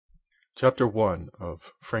Chapter 1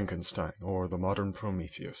 of Frankenstein, or the Modern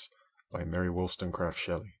Prometheus, by Mary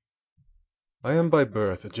Shelley. I am by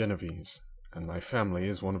birth a Genevese, and my family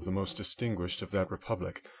is one of the most distinguished of that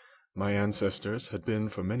republic. My ancestors had been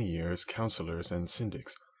for many years councillors and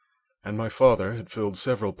syndics, and my father had filled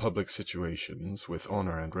several public situations with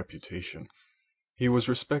honour and reputation. He was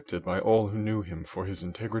respected by all who knew him for his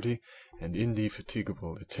integrity and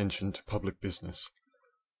indefatigable attention to public business.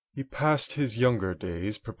 He passed his younger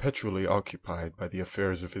days perpetually occupied by the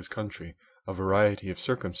affairs of his country. A variety of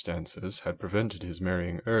circumstances had prevented his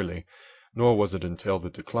marrying early, nor was it until the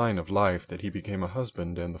decline of life that he became a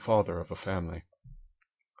husband and the father of a family.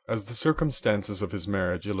 As the circumstances of his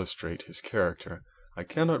marriage illustrate his character, I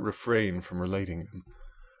cannot refrain from relating them.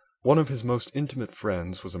 One of his most intimate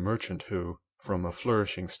friends was a merchant who, from a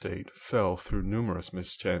flourishing state, fell through numerous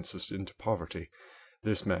mischances into poverty.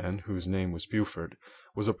 This man, whose name was Beaufort,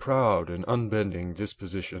 was a proud and unbending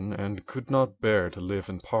disposition, and could not bear to live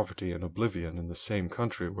in poverty and oblivion in the same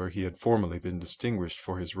country where he had formerly been distinguished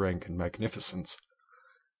for his rank and magnificence.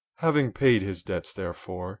 Having paid his debts,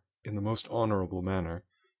 therefore, in the most honourable manner,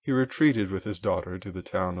 he retreated with his daughter to the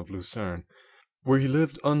town of Lucerne, where he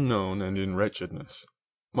lived unknown and in wretchedness.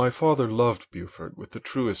 My father loved Beaufort with the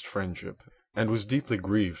truest friendship, and was deeply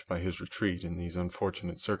grieved by his retreat in these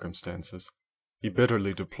unfortunate circumstances. He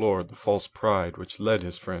bitterly deplored the false pride which led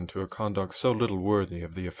his friend to a conduct so little worthy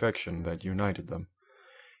of the affection that united them.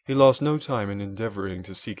 He lost no time in endeavouring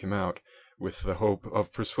to seek him out, with the hope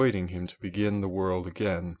of persuading him to begin the world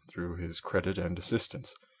again through his credit and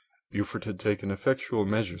assistance. Beaufort had taken effectual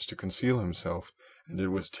measures to conceal himself, and it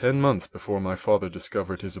was 10 months before my father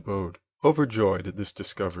discovered his abode. Overjoyed at this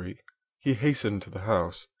discovery, he hastened to the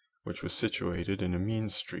house, which was situated in a mean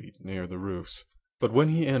street near the roofs. But when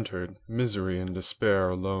he entered, misery and despair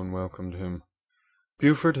alone welcomed him.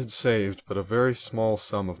 Beaufort had saved but a very small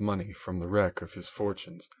sum of money from the wreck of his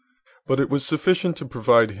fortunes, but it was sufficient to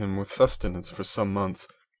provide him with sustenance for some months,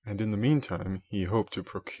 and in the meantime he hoped to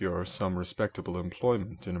procure some respectable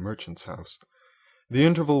employment in a merchant's house. The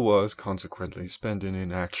interval was, consequently, spent in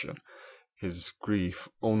inaction. His grief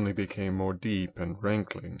only became more deep and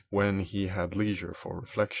rankling when he had leisure for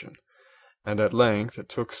reflection, and at length it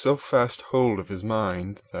took so fast hold of his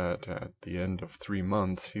mind that at the end of 3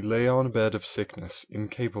 months he lay on a bed of sickness,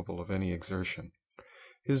 incapable of any exertion.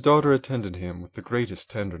 His daughter attended him with the greatest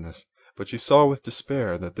tenderness, but she saw with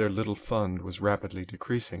despair that their little fund was rapidly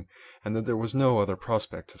decreasing, and that there was no other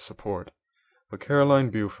prospect of support. But Caroline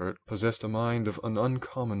Beaufort possessed a mind of an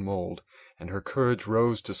uncommon mould, and her courage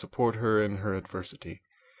rose to support her in her adversity.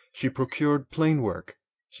 She procured plain work.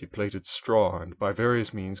 She plaited straw, and by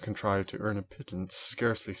various means contrived to earn a pittance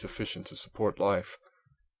scarcely sufficient to support life.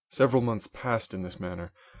 Several months passed in this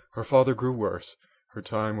manner. Her father grew worse. Her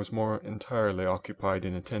time was more entirely occupied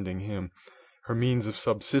in attending him. Her means of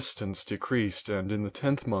subsistence decreased, and in the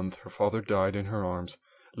 10th month her father died in her arms,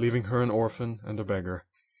 leaving her an orphan and a beggar.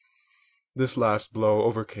 This last blow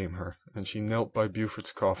overcame her, and she knelt by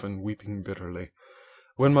Beaufort's coffin, weeping bitterly.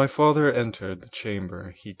 When my father entered the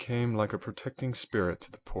chamber, he came like a protecting spirit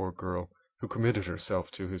to the poor girl, who committed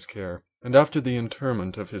herself to his care, and after the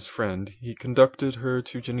interment of his friend, he conducted her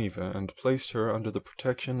to Geneva and placed her under the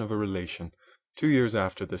protection of a relation. 2 years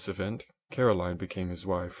after this event, Caroline became his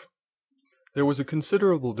wife. There was a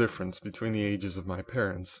considerable difference between the ages of my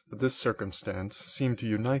parents, but this circumstance seemed to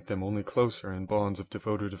unite them only closer in bonds of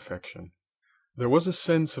devoted affection. There was a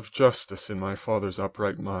sense of justice in my father's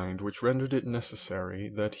upright mind which rendered it necessary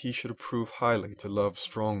that he should approve highly to love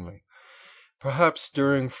strongly. Perhaps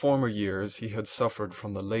during former years he had suffered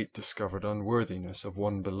from the late discovered unworthiness of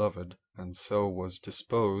one beloved, and so was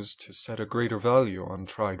disposed to set a greater value on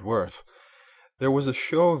tried worth. There was a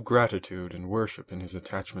show of gratitude and worship in his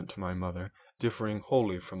attachment to my mother, differing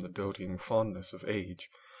wholly from the doting fondness of age,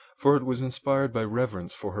 for it was inspired by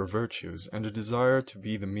reverence for her virtues, and a desire to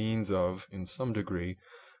be the means of, in some degree,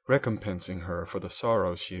 recompensing her for the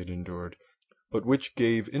sorrows she had endured, but which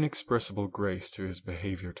gave inexpressible grace to his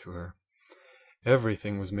behaviour to her.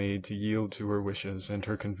 Everything was made to yield to her wishes and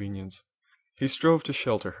her convenience. He strove to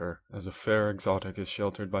shelter her, as a fair exotic is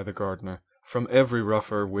sheltered by the gardener, from every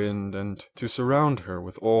rougher wind, and to surround her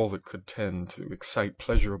with all that could tend to excite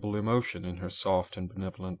pleasurable emotion in her soft and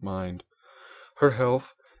benevolent mind. Her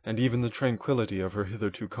health, and even the tranquillity of her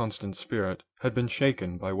hitherto constant spirit, had been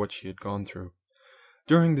shaken by what she had gone through.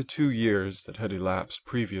 During the 2 years that had elapsed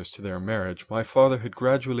previous to their marriage, my father had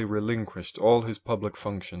gradually relinquished all his public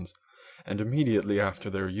functions, and immediately after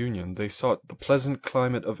their union they sought the pleasant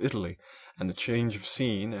climate of Italy, and the change of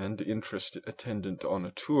scene and interest attendant on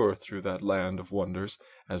a tour through that land of wonders,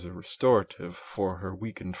 as a restorative for her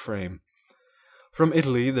weakened frame. From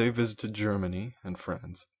Italy they visited Germany and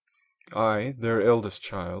France. I, their eldest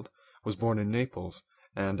child, was born in Naples,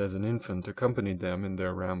 and as an infant accompanied them in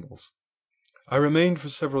their rambles. I remained for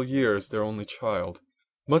several years their only child.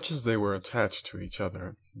 Much as they were attached to each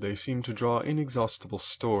other, they seemed to draw inexhaustible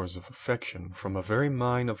stores of affection from a very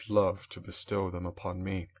mine of love to bestow them upon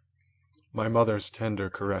me. My mother's tender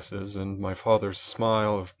caresses and my father's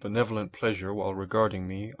smile of benevolent pleasure while regarding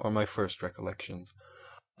me are my first recollections.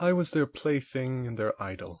 I was their plaything and their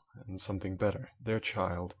idol, and something better, their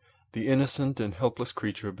child, the innocent and helpless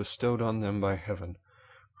creature bestowed on them by Heaven,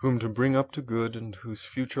 whom to bring up to good, and whose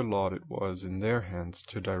future lot it was in their hands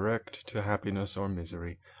to direct to happiness or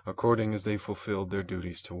misery, according as they fulfilled their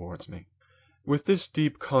duties towards me. With this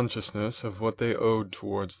deep consciousness of what they owed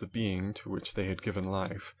towards the being to which they had given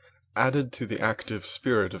life, added to the active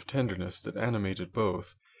spirit of tenderness that animated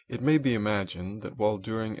both, it may be imagined that while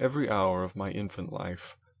during every hour of my infant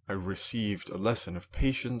life I received a lesson of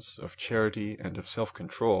patience, of charity, and of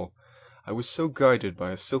self-control, I was so guided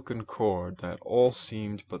by a silken cord that all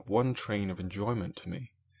seemed but one train of enjoyment to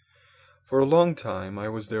me. For a long time I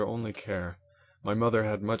was their only care. My mother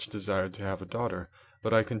had much desired to have a daughter,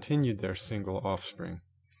 but I continued their single offspring.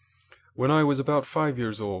 When I was about 5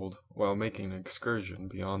 years old, while making an excursion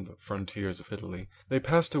beyond the frontiers of Italy, they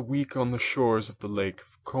passed a week on the shores of the lake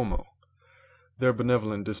of Como. Their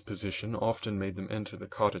benevolent disposition often made them enter the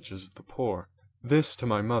cottages of the poor. This, to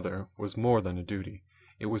my mother, was more than a duty.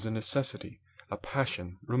 It was a necessity, a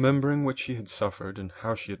passion, remembering what she had suffered and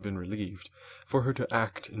how she had been relieved, for her to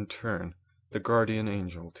act in turn, the guardian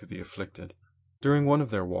angel to the afflicted. During one of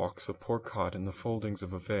their walks a poor cot in the foldings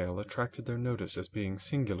of a vale attracted their notice as being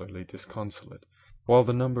singularly disconsolate, while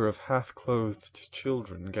the number of half-clothed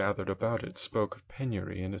children gathered about it spoke of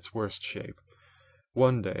penury in its worst shape.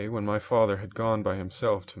 One day, when my father had gone by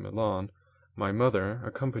himself to Milan, my mother,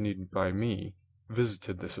 accompanied by me,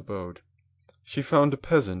 visited this abode. She found a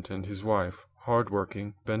peasant and his wife,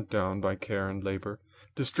 hard-working, bent down by care and labor,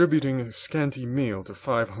 distributing a scanty meal to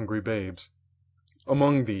 5 hungry babes.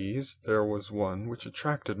 Among these there was one which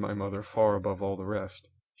attracted my mother far above all the rest.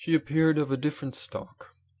 She appeared of a different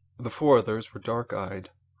stock. The 4 others were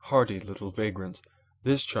dark-eyed, hardy little vagrants.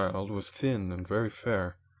 This child was thin and very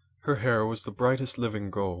fair. Her hair was the brightest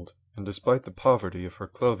living gold, and despite the poverty of her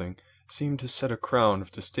clothing, seemed to set a crown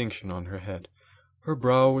of distinction on her head. Her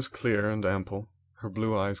brow was clear and ample, her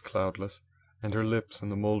blue eyes cloudless, and her lips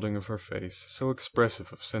and the moulding of her face so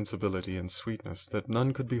expressive of sensibility and sweetness that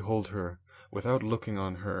none could behold her without looking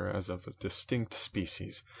on her as of a distinct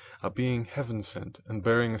species, a being heaven-sent and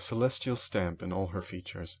bearing a celestial stamp in all her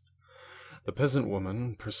features. The peasant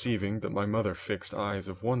woman, perceiving that my mother fixed eyes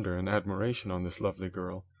of wonder and admiration on this lovely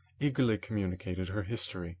girl, eagerly communicated her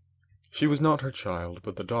history. She was not her child,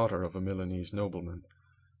 but the daughter of a Milanese nobleman.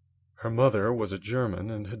 Her mother was a German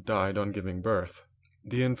and had died on giving birth.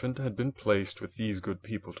 The infant had been placed with these good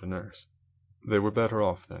people to nurse. They were better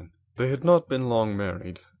off then. They had not been long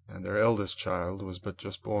married, and their eldest child was but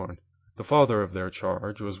just born. The father of their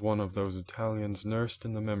charge was one of those Italians nursed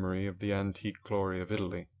in the memory of the antique glory of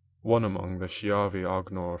Italy, one among the Schiavi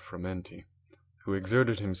Agnor Frumenti, who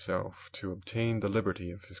exerted himself to obtain the liberty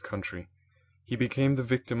of his country. He became the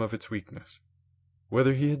victim of its weakness.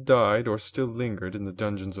 Whether he had died or still lingered in the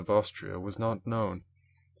dungeons of Austria was not known.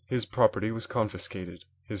 His property was confiscated.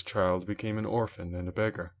 His child became an orphan and a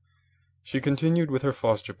beggar. She continued with her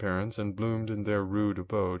foster parents and bloomed in their rude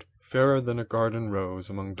abode, fairer than a garden rose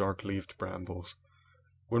among dark-leaved brambles.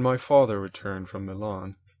 When my father returned from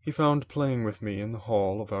Milan, he found playing with me in the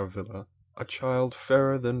hall of our villa a child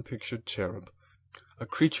fairer than pictured cherub, a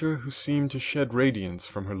creature who seemed to shed radiance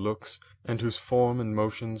from her looks, and whose form and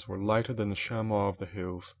motions were lighter than the chamois of the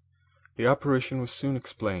hills. The apparition was soon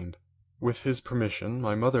explained. With his permission,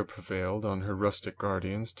 my mother prevailed on her rustic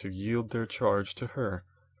guardians to yield their charge to her.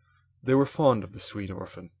 They were fond of the sweet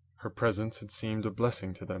orphan. Her presence had seemed a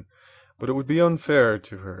blessing to them, but it would be unfair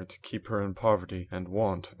to her to keep her in poverty and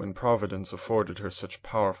want when Providence afforded her such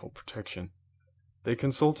powerful protection. They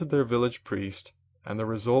consulted their village priest, and the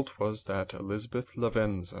result was that Elizabeth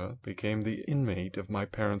Lavenza became the inmate of my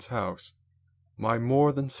parents' house, my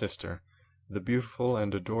more than sister, the beautiful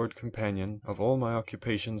and adored companion of all my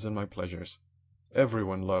occupations and my pleasures.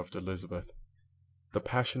 Everyone loved Elizabeth. The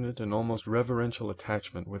passionate and almost reverential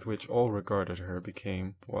attachment with which all regarded her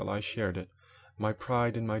became, while I shared it, my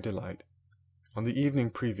pride and my delight. On the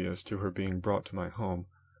evening previous to her being brought to my home,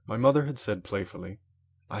 my mother had said playfully,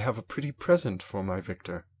 "I have a pretty present for my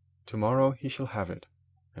Victor. Tomorrow he shall have it."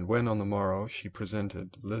 And when on the morrow she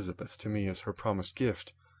presented Elizabeth to me as her promised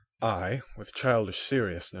gift, I, with childish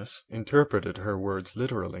seriousness, interpreted her words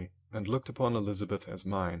literally, and looked upon Elizabeth as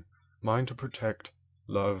mine. mine to protect,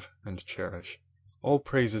 love, and cherish. All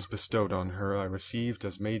praises bestowed on her I received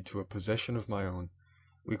as made to a possession of my own.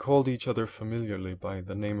 We called each other familiarly by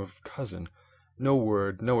the name of cousin. No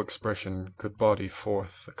word, no expression could body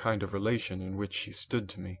forth the kind of relation in which she stood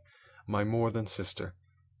to me, my more than sister,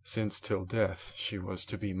 since till death she was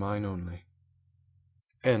to be mine only.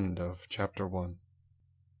 End of Chapter 1.